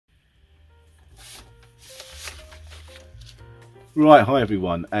Right, hi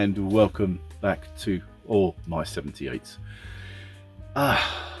everyone, and welcome back to all my 78s. I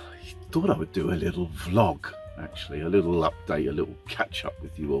thought I would do a little vlog, actually, a little update, a little catch up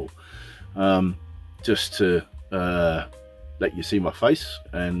with you all, just to let you see my face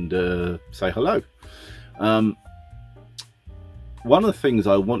and say hello. One of the things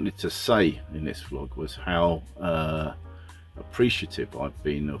I wanted to say in this vlog was how appreciative I've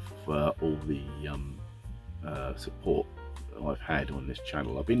been of all the support I've had on this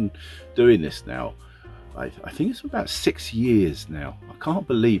channel. I've been doing this now, I think it's about 6 years now. I can't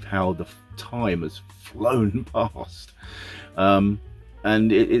believe how the time has flown past. And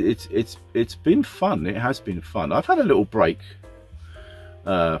it's been fun. It has been fun. I've had a little break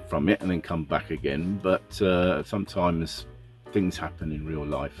from it and then come back again, but sometimes things happen in real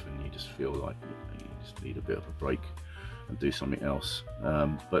life and you just feel like you just need a bit of a break and do something else.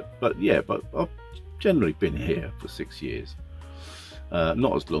 But I've generally been here for 6 years.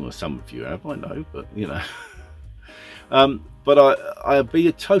 Not as long as some of you have, I know, but you know. But I'll be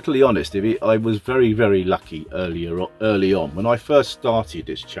totally honest, I was very lucky early on. When I first started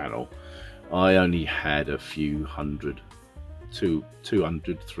this channel, I only had a few hundred,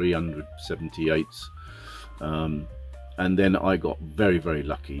 200, 378s, and then I got very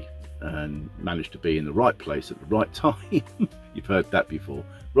lucky and managed to be in the right place at the right time. You've heard that before.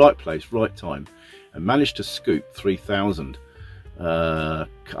 Right place, right time, and managed to scoop 3,000. A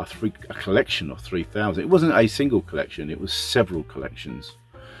collection of 3,000. It wasn't a single collection, it was several collections,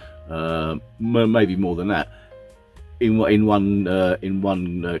 maybe more than that, in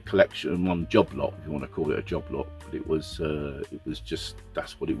one collection, one job lot, if you want to call it a job lot. But it was just,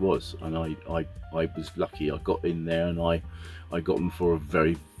 that's what it was. And I was lucky. I got in there and I got them for a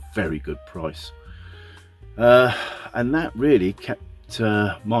very good price, and that really kept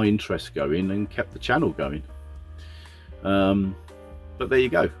my interest going and kept the channel going. But there you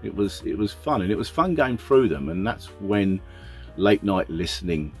go. It was fun, and it was fun going through them, and that's when late night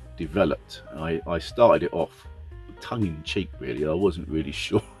listening developed. I started it off tongue-in-cheek, really. I wasn't really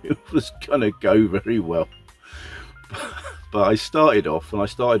sure it was gonna go very well, but I started off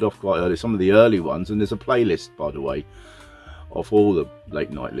quite early, some of the early ones, and there's a playlist, by the way, of all the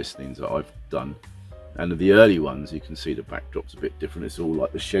late night listenings that I've done. And the early ones, you can see the backdrop's a bit different. It's all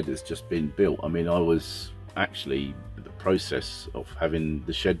like the shed has just been built. I mean, I was actually the process of having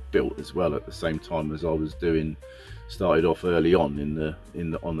the shed built as well at the same time as I was started off early on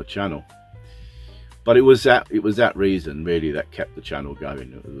on the channel. But it was that reason really that kept the channel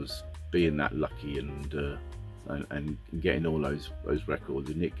going. It was being that lucky and getting all those records,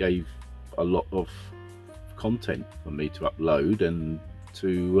 and it gave a lot of content for me to upload and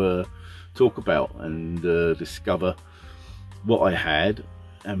to talk about and discover what I had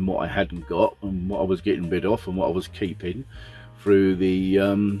and what I hadn't got, and what I was getting rid of and what I was keeping through the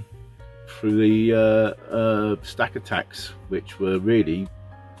stack attacks, which were really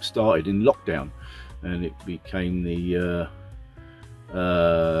started in lockdown, and it became the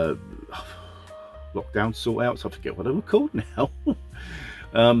lockdown sort outs. I forget what they were called now.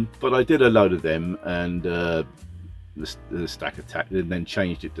 But I did a load of them, and the stack attack, and then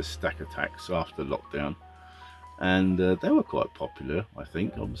changed it to stack attacks after lockdown. And they were quite popular, I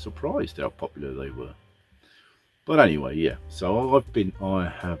think. I'm surprised how popular they were. But anyway, yeah. So I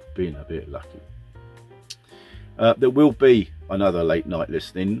have been a bit lucky. There will be another late night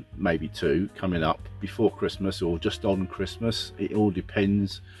listening, maybe two, coming up before Christmas or just on Christmas. It all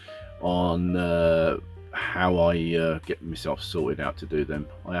depends on how I get myself sorted out to do them.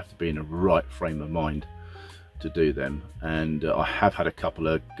 I have to be in a right frame of mind to do them, and I have had a couple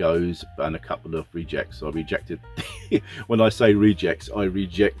of goes and a couple of rejects. I rejected when I say rejects, I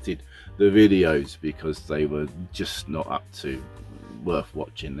rejected the videos because they were just not up to worth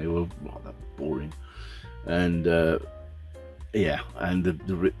watching. They were rather boring, and yeah, and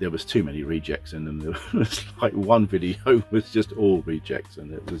there was too many rejects in them. There was like one video was just all rejects,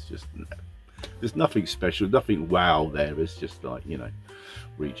 and it was just, there's nothing special, nothing wow there. It's just like, you know,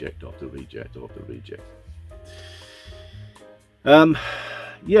 reject after reject after reject.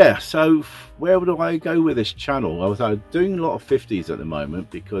 Yeah, so where do I go with this channel? I was doing a lot of 50s at the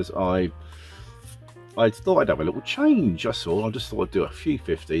moment because I thought I'd have a little change. I just thought I'd do a few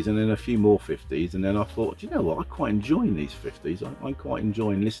 50s and then a few more 50s, and then I thought, do you know what, I quite enjoying these 50s. I'm quite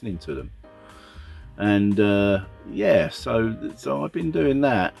enjoying listening to them. And yeah, so I've been doing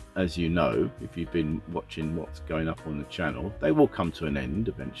that, as you know, if you've been watching what's going up on the channel. They will come to an end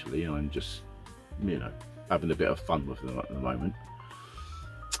eventually. I'm just, you know, having a bit of fun with them at the moment.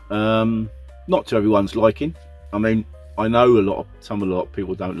 Not to everyone's liking. I mean, I know a lot of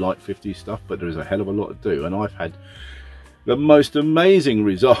people don't like 50s stuff, but there is a hell of a lot to do, and I've had the most amazing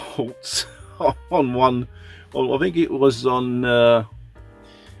results on one. I think it was on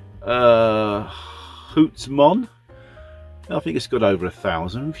Hootsmon. I think it's got over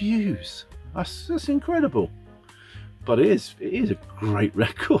 1,000 views. That's incredible. But it is a great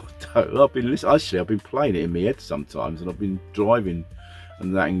record though. I've been playing it in my head sometimes, and I've been driving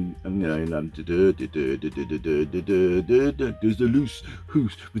and that, and you know, there's the loose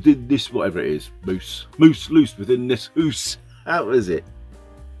hoose within this, whatever it is, moose loose within this hoose. How was it?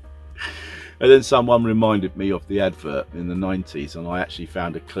 And then someone reminded me of the advert in the 90s, and I actually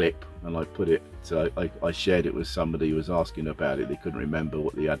found a clip and I put it, I shared it with somebody who was asking about it. They couldn't remember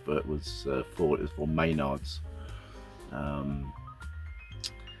what the advert was for. It was for Maynard's.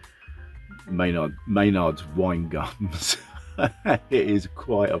 Maynard's wine gums. It is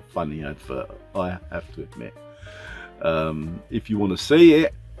quite a funny advert, I have to admit. If you want to see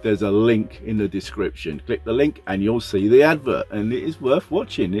it, there's a link in the description. Click the link and you'll see the advert, and it is worth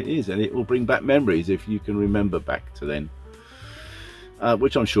watching. It is, and it will bring back memories if you can remember back to then,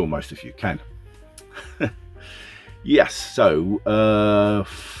 which I'm sure most of you can. Yes, so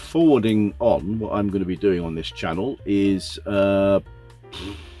forwarding on, what I'm going to be doing on this channel is I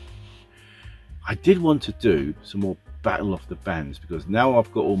did want to do some more Battle of the Bands, because now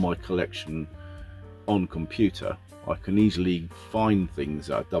I've got all my collection on computer. I can easily find things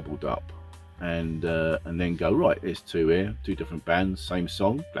that are doubled up and then go, right, there's two here, two different bands, same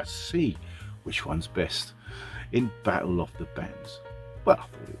song, let's see which one's best in Battle of the Bands. Well, I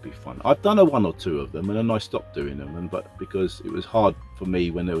thought it'd be fun. I've done one or two of them, and then I stopped doing them, but because it was hard for me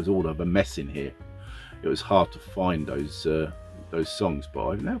when there was all of a mess in here, it was hard to find those songs, but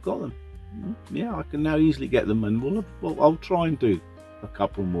I've now got them. Yeah, I can now easily get them, and I'll try and do a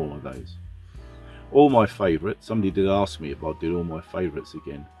couple more of those. All my favourites. Somebody did ask me if I did all my favourites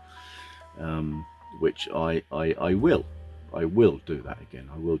again, which I will. I will do that again.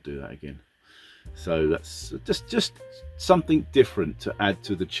 I will do that again. So that's just something different to add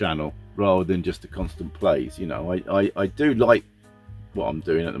to the channel, rather than just the constant plays. You know, I do like what I'm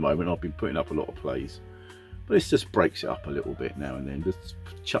doing at the moment. I've been putting up a lot of plays, but it just breaks it up a little bit now and then. Just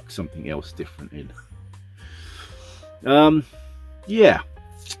chuck something else different in. Yeah.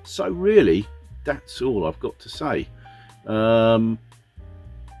 So really, that's all I've got to say. And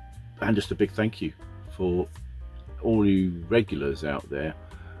just a big thank you for all you regulars out there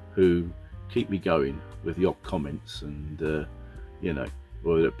who keep me going with the odd comments, and you know,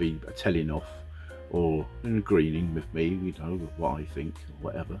 whether it be a telling off or agreeing with me, you know, with what I think or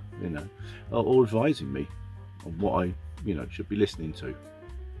whatever, you know, or advising me on what I, you know, should be listening to.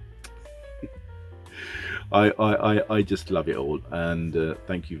 I just love it all, and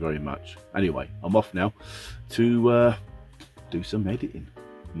thank you very much. Anyway, I'm off now to do some editing.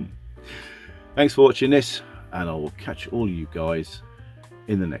 Thanks for watching this, and I will catch all you guys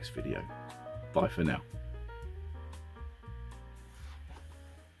in the next video. Bye for now.